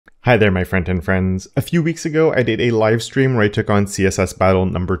Hi there, my front-end friends. A few weeks ago, I did a live stream where I took on CSS Battle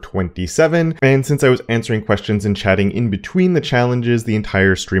number 27, and since I was answering questions and chatting in between the challenges, the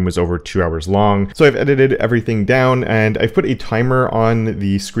entire stream was over 2 hours long. So I've edited everything down, and I've put a timer on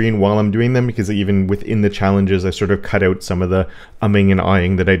the screen while I'm doing them, because even within the challenges, I sort of cut out some of the umming and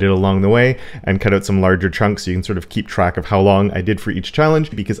ahhing that I did along the way, and cut out some larger chunks so you can sort of keep track of how long I did for each challenge,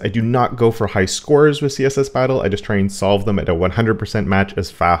 because I do not go for high scores with CSS Battle. I just try and solve them at a 100% match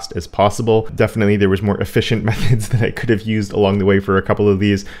as fast as possible. Definitely there was more efficient methods that I could have used along the way for a couple of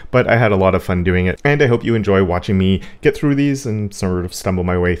these, but I had a lot of fun doing it. And I hope you enjoy watching me get through these and sort of stumble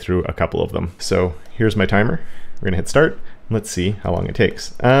my way through a couple of them. So here's my timer. We're gonna hit start. Let's see how long it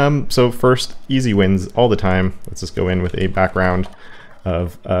takes. So first, easy wins all the time. Let's just go in with a background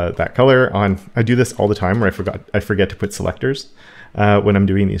of that color on. I do this all the time where I forget to put selectors when I'm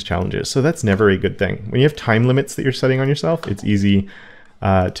doing these challenges. So that's never a good thing. When you have time limits that you're setting on yourself, it's easy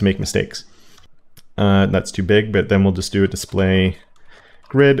to make mistakes. That's too big, but then we'll just do a display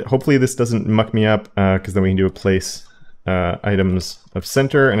grid. Hopefully this doesn't muck me up, because then we can do a place items of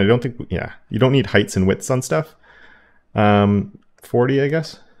center. And I don't think, yeah, you don't need heights and widths on stuff. 40, I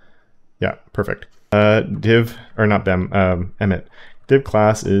guess. Yeah, perfect. Div, or not bem, emit. Div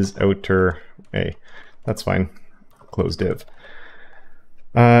class is outer A. That's fine. Close div.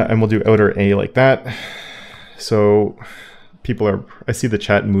 And we'll do outer A like that. So people are, I see the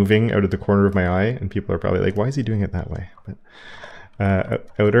chat moving out of the corner of my eye, and people are probably like, why is he doing it that way? But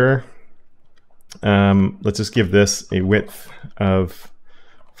outer, let's just give this a width of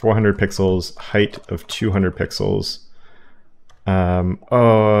 400 pixels, height of 200 pixels.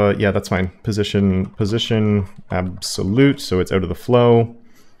 Oh yeah, that's fine. Position absolute, so it's out of the flow.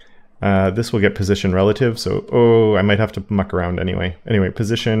 This will get position relative, so I might have to muck around anyway. Anyway,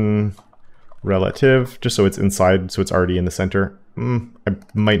 position relative, just so it's inside, so it's already in the center. I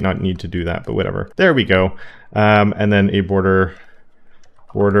might not need to do that, but whatever. There we go. And then a border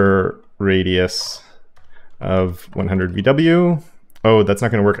radius of 100 VW. Oh, that's not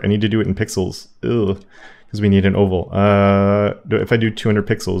going to work. I need to do it in pixels. Ugh, because we need an oval. If I do 200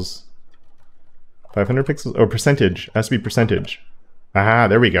 pixels, 500 pixels, or percentage, it has to be percentage. Aha,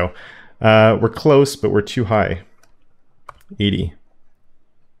 there we go. We're close, but we're too high. 80.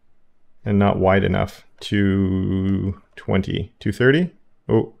 And not wide enough. 220, 230.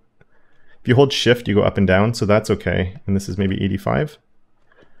 Oh, if you hold shift, you go up and down, so that's okay. And this is maybe 85.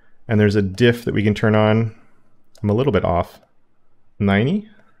 And there's a diff that we can turn on. I'm a little bit off. 90.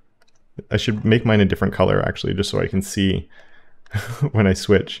 I should make mine a different color actually, just so I can see when I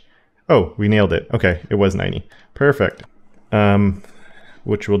switch. Oh, we nailed it. Okay, it was 90. Perfect.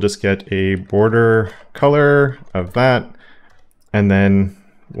 Which we'll just get a border color of that. And then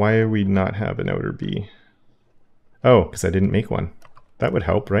why do we not have an outer B? Oh, because I didn't make one. That would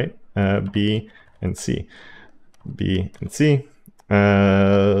help, right? B and C. B and C.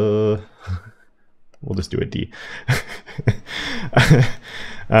 We'll just do a D.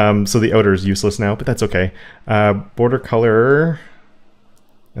 So the outer is useless now, but that's okay. Border color,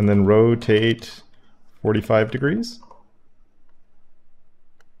 and then rotate 45 degrees.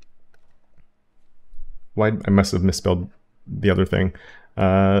 Why? I must have misspelled the other thing.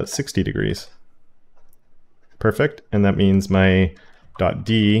 60 degrees. Perfect. And that means my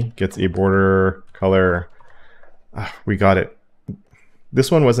 .d gets a border color. We got it. This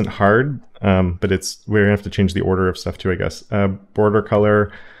one wasn't hard, but we're gonna have to change the order of stuff too, I guess. Border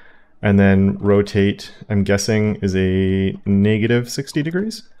color, and then rotate, I'm guessing, is a negative 60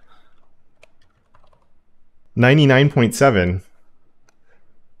 degrees? 99.7.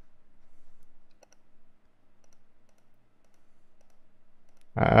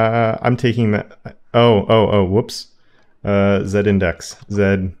 I'm taking that. Oh, whoops. Z index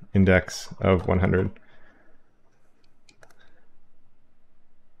of 100.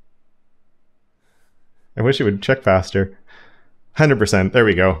 I wish it would check faster. 100%, there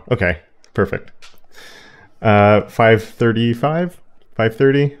we go. Okay, perfect. 535,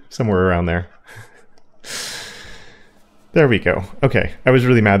 530, somewhere around there. There we go. Okay, I was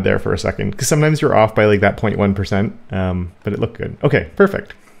really mad there for a second, because sometimes you're off by like that 0.1%, but it looked good. Okay,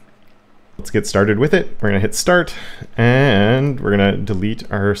 perfect. Let's get started with it. We're gonna hit start, and we're gonna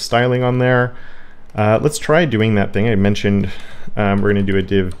delete our styling on there. Let's try doing that thing I mentioned. We're gonna do a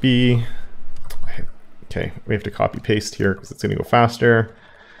div B. Okay, we have to copy paste here because it's gonna go faster.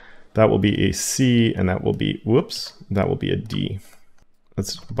 That will be a C, and that will be, whoops, that will be a D.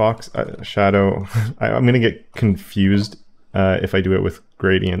 Let's box shadow. I'm gonna get confused if I do it with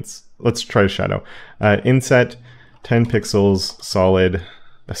gradients. Let's try shadow. Inset 10 pixels solid,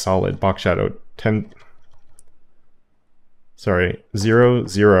 a solid box shadow 10 sorry, 0,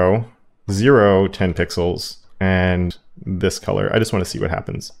 0, 0, 10 pixels, and this color. I just want to see what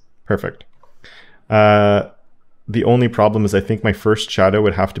happens. Perfect. The only problem is I think my first shadow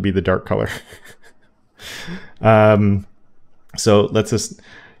would have to be the dark color. So let's just,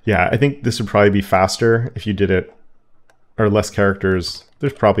 yeah, I think this would probably be faster if you did it, or less characters.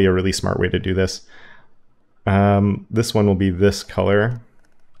 There's probably a really smart way to do this. This one will be this color,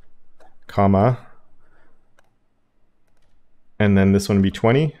 comma, and then this one will be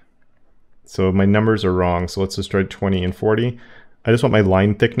 20. So my numbers are wrong, so let's just try 20 and 40. I just want my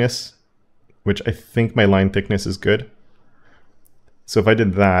line thickness, which I think my line thickness is good. So if I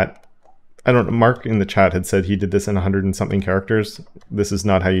did that, I don't know, Mark in the chat had said he did this in 100 and something characters. This is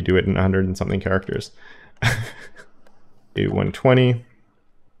not how you do it in 100 and something characters. 120.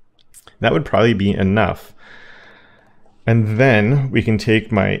 That would probably be enough. And then we can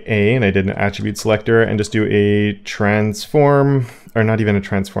take my A, and I did an attribute selector, and just do a transform, or not even a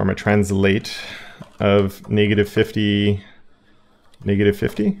transform, a translate of -50,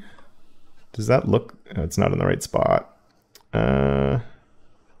 -50. Does that look, oh, it's not in the right spot. I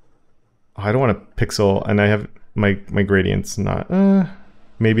don't want a pixel, and I have my gradient's not,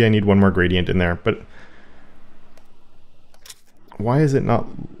 maybe I need one more gradient in there, but why is it not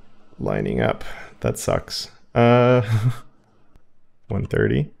lining up? That sucks.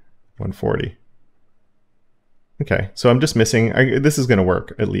 130, 140. Okay, so I'm just missing, this is gonna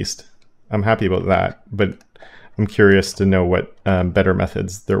work at least. I'm happy about that, but I'm curious to know what better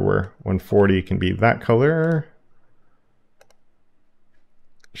methods there were. 140 can be that color.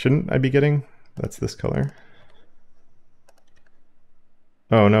 Shouldn't I be getting? That's this color.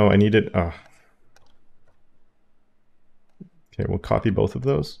 Oh no, I need it. Oh. Okay, we'll copy both of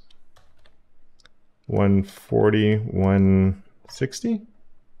those. 140, 160.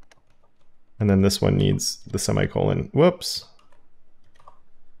 And then this one needs the semicolon. Whoops.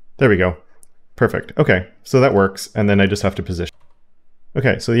 There we go. Perfect. Okay, so that works. And then I just have to position.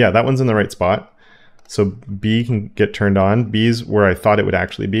 Okay, so yeah, that one's in the right spot. So B can get turned on. B's where I thought it would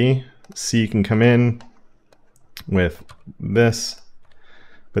actually be. C can come in with this,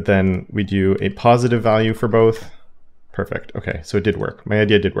 but then we do a positive value for both. Perfect. Okay, so it did work. My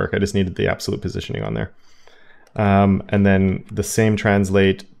idea did work. I just needed the absolute positioning on there. And then the same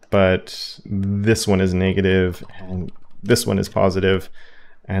translate, but this one is negative and this one is positive.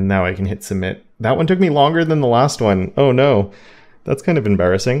 And now I can hit submit. That one took me longer than the last one. Oh no, that's kind of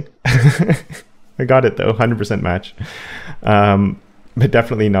embarrassing. I got it though, 100% match. But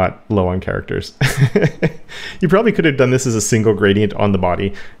definitely not low on characters. You probably could have done this as a single gradient on the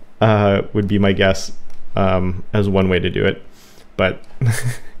body, would be my guess, as one way to do it. But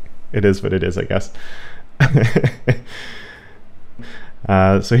it is what it is, I guess.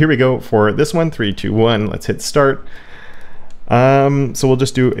 So here we go for this one, 3, 2, 1. Let's hit start. So we'll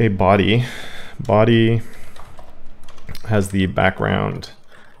just do a body. Body has the background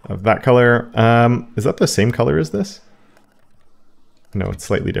of that color. Is that the same color as this? No, it's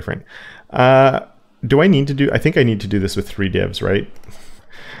slightly different. Do I need to do, I think I need to do this with 3 divs, right?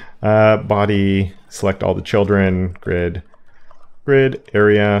 Body, select all the children, grid,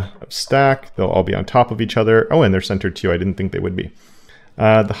 area of stack. They'll all be on top of each other. Oh, and they're centered too. I didn't think they would be.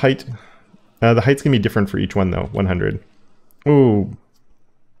 The height's gonna be different for each one though, 100. Ooh,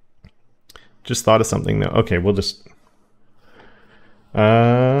 just thought of something though. Okay, we'll just,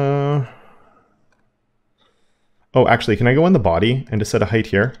 oh, actually, can I go on the body and just set a height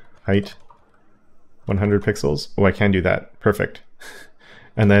here? Height, 100 pixels. Oh, I can do that. Perfect.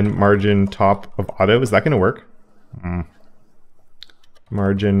 And then margin top of auto. Is that going to work?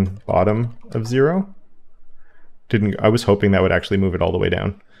 Margin bottom of 0. Didn't. I was hoping that would actually move it all the way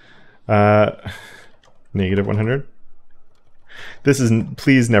down. Negative 100. This isn't.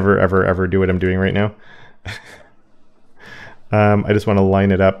 Please never, ever, ever do what I'm doing right now. I just want to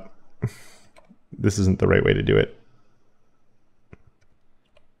line it up. This isn't the right way to do it.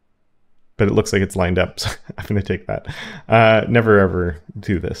 But it looks like it's lined up, so I'm going to take that. Never ever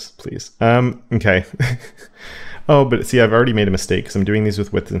do this, please. Okay. Oh, but see, I've already made a mistake because I'm doing these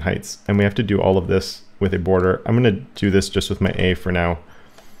with widths and heights, and we have to do all of this with a border. I'm going to do this just with my A for now.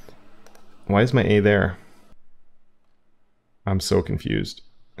 Why is my A there? I'm so confused.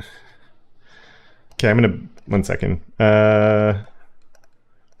 Okay, I'm going to, 1 second.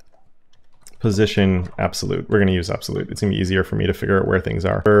 Position absolute. We're going to use absolute. It's going to be easier for me to figure out where things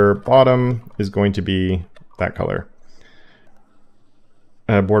are. Our bottom is going to be that color.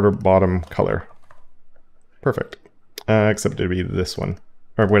 Border bottom color. Perfect. Except it'd be this one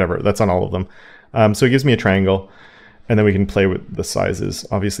or whatever. That's on all of them. So it gives me a triangle, and then we can play with the sizes.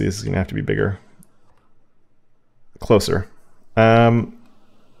 Obviously, this is going to have to be bigger. Closer. If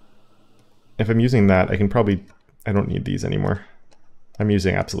I'm using that, I can probably, I don't need these anymore. I'm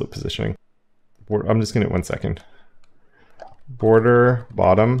using absolute positioning. I'm just gonna, 1 second. Border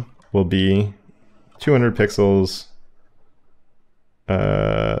bottom will be 200 pixels,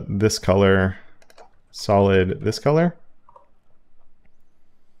 this color, solid this color.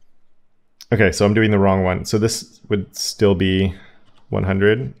 Okay, so I'm doing the wrong one. So this would still be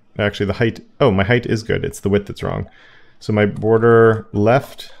 100. Actually, the height, oh, my height is good. It's the width that's wrong. So my border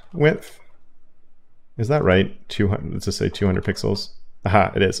left width, is that right? 200, let's just say 200 pixels.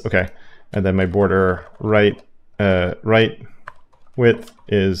 Aha, it is, okay. And then my border right, right width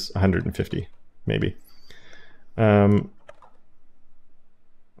is 150, maybe.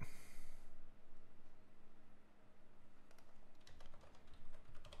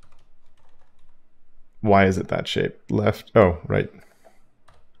 Why is it that shape? Left, oh, right.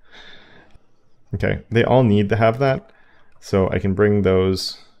 Okay, they all need to have that. So I can bring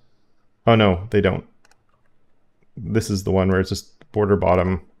those, oh no, they don't. This is the one where it's just border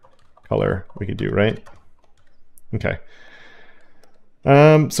bottom color we could do, right? Okay.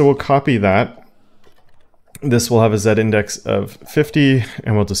 So we'll copy that. This will have a Z index of 50,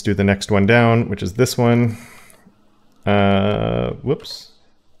 and we'll just do the next one down, which is this one. Whoops,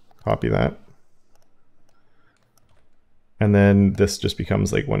 copy that. And then this just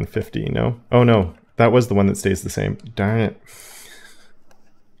becomes like 150, no? Oh no, that was the one that stays the same. Darn it.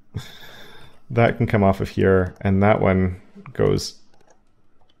 That can come off of here, and that one goes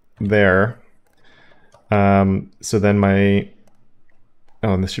there. So then my,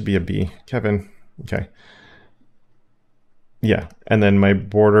 oh, and this should be a B. Kevin, okay. Yeah, and then my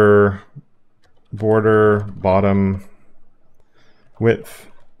border bottom width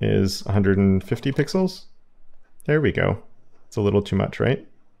is 150 pixels. There we go. It's a little too much, right?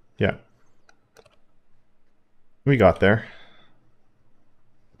 Yeah. We got there.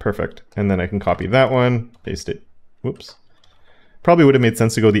 Perfect. And then I can copy that one, paste it. Whoops. Probably would have made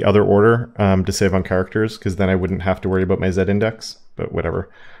sense to go the other order to save on characters, because then I wouldn't have to worry about my Z index, but whatever.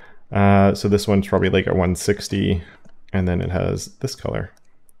 So this one's probably like a 160, and then it has this color,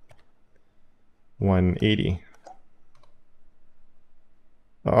 180.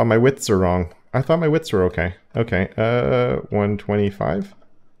 Oh, my widths are wrong. I thought my widths were okay. Okay, 125.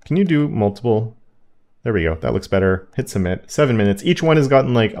 Can you do multiple? There we go, that looks better. Hit submit, 7 minutes. Each one has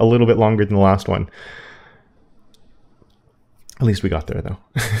gotten like a little bit longer than the last one. At least we got there though.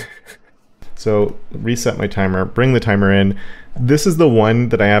 So reset my timer, bring the timer in. This is the one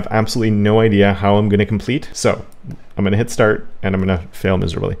that I have absolutely no idea how I'm gonna complete. So I'm gonna hit start and I'm gonna fail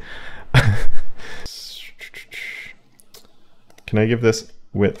miserably. Can I give this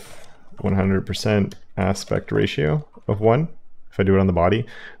width 100% aspect ratio of 1? If I do it on the body.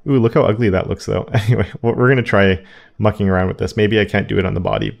 Ooh, look how ugly that looks though. Anyway, we're gonna try mucking around with this. Maybe I can't do it on the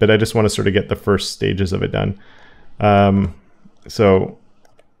body, but I just wanna sort of get the first stages of it done. So,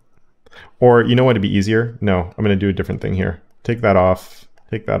 or you know what would be easier? No, I'm gonna do a different thing here. Take that off,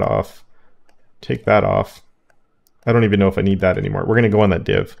 take that off, take that off. I don't even know if I need that anymore. We're gonna go on that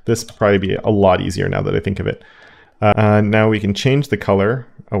div. This will probably be a lot easier now that I think of it. Now we can change the color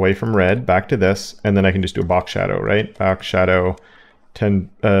away from red back to this, and then I can just do a box shadow, right? Box shadow, 10,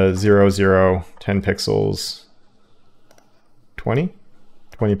 0, 0, 10 pixels, 20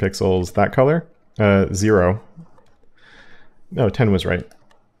 pixels, that color, 0. No, 10 was right.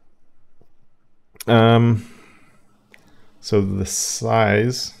 So the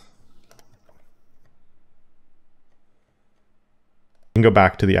size, you can go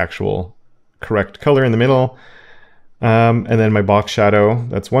back to the actual correct color in the middle. And then my box shadow,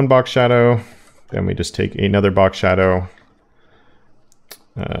 that's one box shadow. Then we just take another box shadow.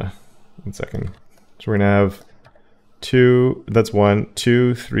 1 second. So we're gonna have two, that's 1,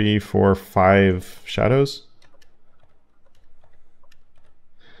 2, 3, 4, 5 shadows.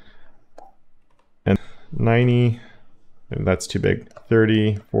 And 90, and that's too big.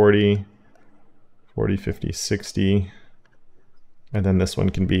 30, 40, 40, 50, 60. And then this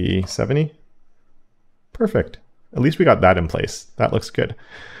one can be 70. Perfect. At least we got that in place. That looks good.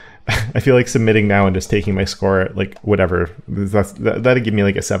 I feel like submitting now and just taking my score at like whatever, that'd give me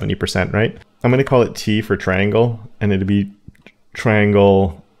like a 70%, right? I'm gonna call it T for triangle, and it'd be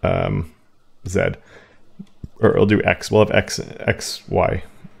triangle Z. Or it'll do X, we'll have X, Y.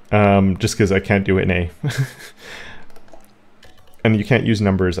 Just because I can't do it in A. And you can't use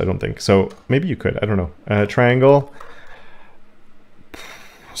numbers, I don't think. So maybe you could, I don't know. Triangle.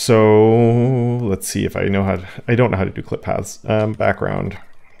 So let's see if I know how to, I don't know how to do clip paths. Background.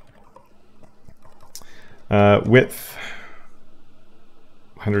 Width,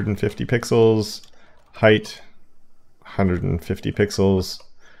 150 pixels. Height, 150 pixels.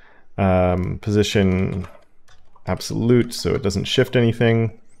 Position absolute, so it doesn't shift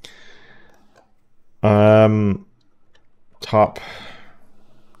anything. Top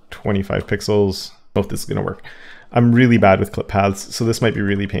 25 pixels. I don't know if this is gonna work. I'm really bad with clip paths, so this might be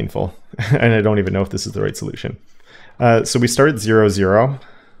really painful. And I don't even know if this is the right solution. So we start at 0, 0.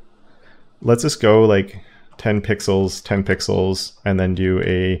 Let's just go like 10 pixels, and then do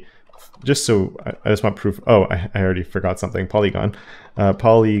a, just so I just want proof. Oh, I already forgot something. Polygon.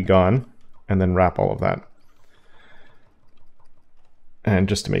 Polygon, and then wrap all of that. And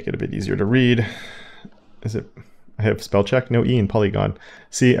just to make it a bit easier to read, is it, I have spell check, no E in polygon.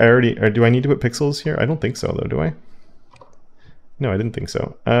 See, I already, or do I need to put pixels here? I don't think so though, do I? No, I didn't think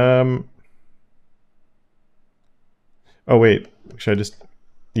so. Oh wait, should I just,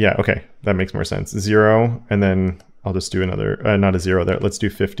 yeah, okay, that makes more sense. 0, and then I'll just do another, not a 0 there, let's do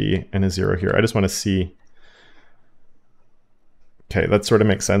 50 and a 0 here. I just want to see. Okay, that sort of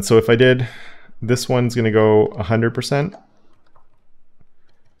makes sense. So if I did, this one's gonna go 100%,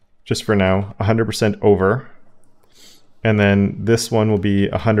 just for now, 100% over. And then this one will be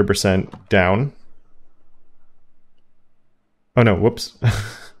 100% down. Oh no, whoops.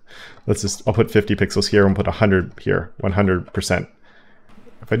 Let's just, I'll put 50 pixels here and put 100 here, 100%.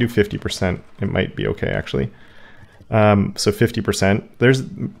 If I do 50%, it might be okay actually. So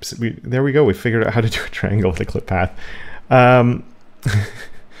 50%, there we go. We figured out how to do a triangle with a clip path.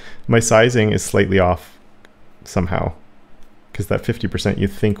 My sizing is slightly off somehow, because that 50% you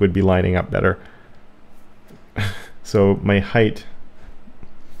think would be lining up better. So my height,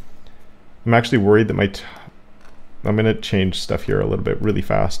 I'm actually worried that I'm going to change stuff here a little bit really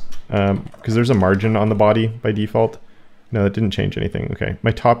fast, because there's a margin on the body by default. No, that didn't change anything. Okay,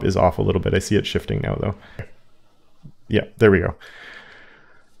 my top is off a little bit. I see it shifting now though. Yeah, there we go.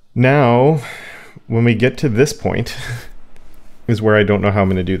 Now, when we get to this point, is where I don't know how I'm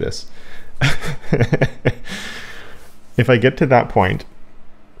going to do this. If I get to that point,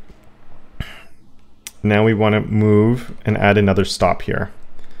 now we want to move and add another stop here.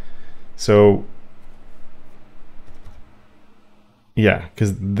 So yeah,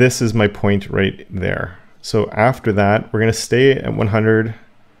 because this is my point right there. So after that, we're going to stay at 100.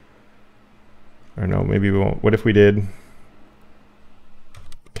 Or no, maybe we won't. What if we did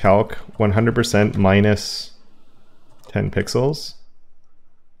calc 100% minus 10 pixels,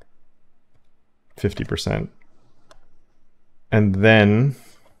 50%. And then,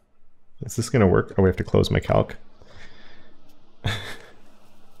 is this going to work? Oh, we have to close my calc.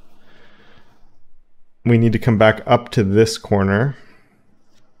 We need to come back up to this corner,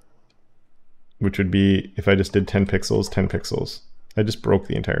 which would be if I just did 10 pixels, 10 pixels. I just broke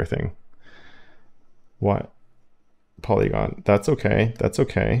the entire thing. What? Polygon. That's okay. That's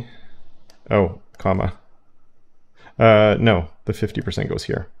okay. Oh, comma. No, the 50% goes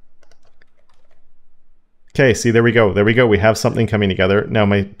here. Okay, see, there we go. There we go. We have something coming together. Now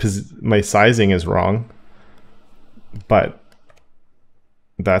my sizing is wrong, but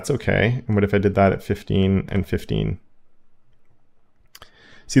that's okay. And what if I did that at 15 and 15?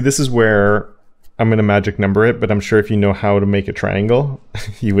 See, this is where I'm going to magic number it, but I'm sure if you know how to make a triangle,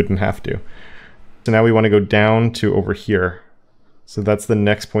 you wouldn't have to. So now we want to go down to over here. So that's the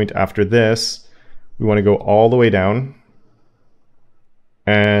next point after this. We want to go all the way down.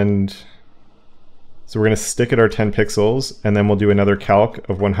 And so we're going to stick at our 10 pixels, and then we'll do another calc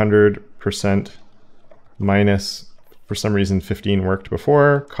of 100% minus, for some reason 15 worked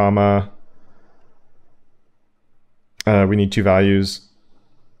before, comma. We need two values.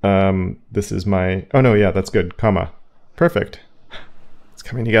 This is my, oh no, yeah, that's good, comma. Perfect. It's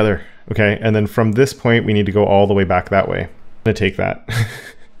coming together. Okay, and then from this point, we need to go all the way back that way. I'm going to take that.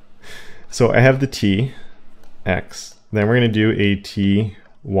 So I have the t, x, then we're going to do a t,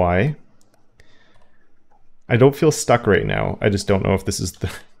 y. I don't feel stuck right now. I just don't know if this is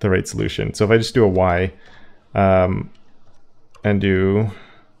the right solution. So if I just do a y and do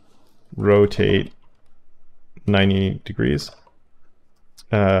rotate 90 degrees,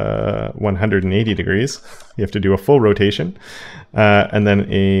 180 degrees, you have to do a full rotation, and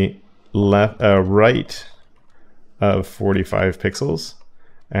then a right of 45 pixels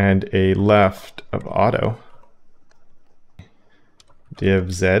and a left of auto,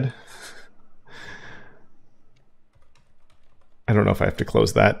 div z. I don't know if I have to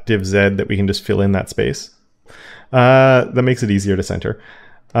close that, div z, that we can just fill in that space. That makes it easier to center.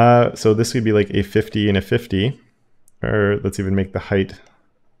 So this would be like a 50 and a 50, or let's even make the height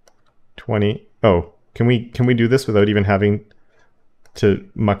 20. Oh, can we do this without even having to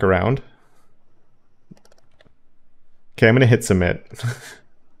muck around? Okay, I'm going to hit submit.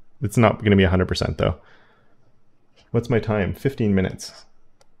 It's not going to be 100% though. What's my time? 15 minutes.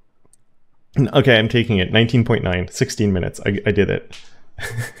 Okay, I'm taking it. 19.9, 16 minutes. I did it.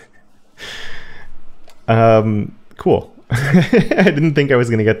 Cool. I didn't think I was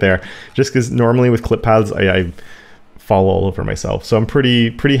going to get there, just because normally with clip paths, I fall all over myself. So I'm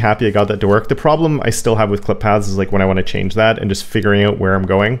pretty happy I got that to work. The problem I still have with clip paths is like when I want to change that and just figuring out where I'm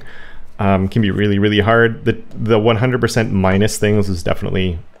going can be really, really hard. The 100% minus things is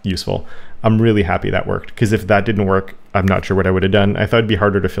definitely useful. I'm really happy that worked, because if that didn't work, I'm not sure what I would have done. I thought it'd be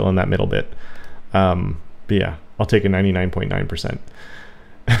harder to fill in that middle bit. But yeah, I'll take a 99.9%.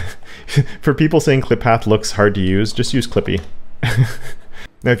 For people saying clip path looks hard to use, just use Clippy.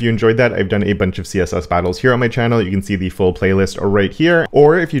 Now, if you enjoyed that, I've done a bunch of CSS battles here on my channel. You can see the full playlist right here.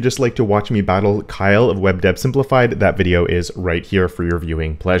 Or if you just like to watch me battle Kyle of Web Dev Simplified, that video is right here for your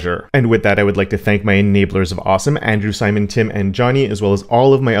viewing pleasure. And with that, I would like to thank my enablers of awesome, Andrew, Simon, Tim, and Johnny, as well as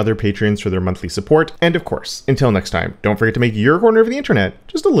all of my other patrons for their monthly support. And of course, until next time, don't forget to make your corner of the internet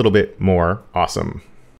just a little bit more awesome.